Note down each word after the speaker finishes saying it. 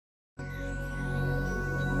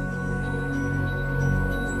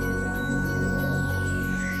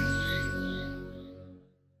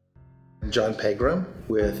John Pegram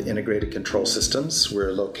with Integrated Control Systems.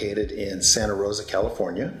 We're located in Santa Rosa,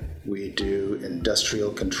 California. We do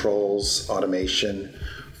industrial controls automation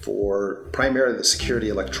for primarily the security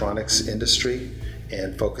electronics industry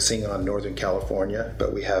and focusing on Northern California,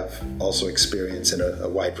 but we have also experience in a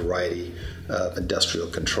wide variety of industrial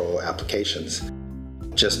control applications.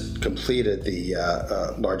 Just completed the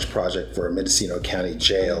large project for Mendocino County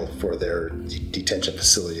Jail for their detention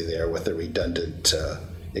facility there with a redundant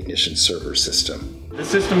ignition server system. The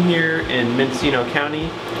system here in Mendocino County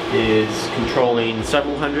is controlling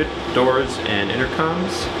several hundred doors and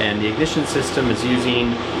intercoms, and the ignition system is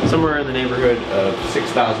using somewhere in the neighborhood of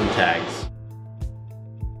 6,000 tags.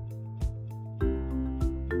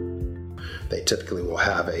 They typically will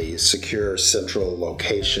have a secure central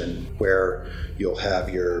location where you'll have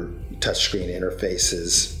your touchscreen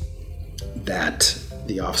interfaces that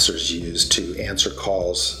the officers use to answer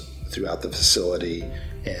calls throughout the facility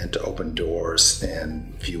and to open doors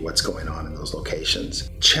and view what's going on in those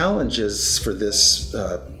locations. Challenges for this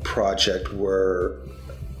project were,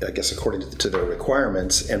 I guess, according to their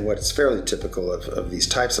requirements, and what's fairly typical of these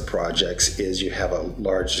types of projects is you have a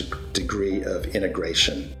large degree of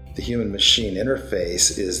integration. The human-machine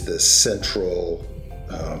interface is the central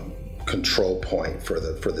control point for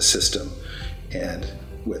the system. And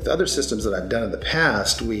with other systems that I've done in the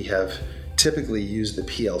past, we have typically used the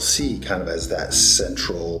PLC kind of as that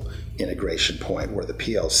central integration point, where the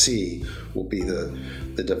PLC will be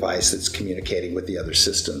the device that's communicating with the other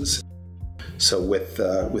systems. So with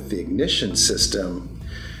the ignition system,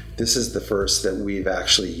 this is the first that we've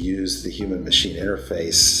actually used the human-machine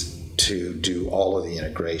interface to do all of the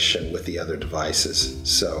integration with the other devices.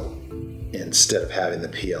 So instead of having the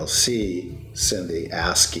PLC send the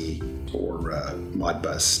ASCII or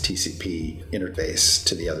Modbus TCP interface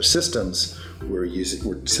to the other systems, we're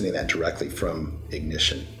sending that directly from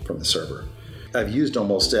ignition, from the server. I've used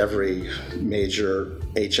almost every major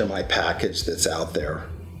HMI package that's out there,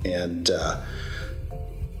 and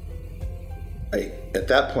I, at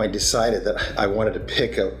that point, decided that I wanted to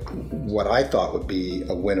pick what I thought would be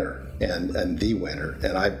a winner and the winner,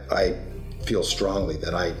 and I feel strongly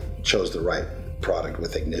that I chose the right product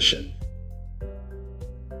with ignition.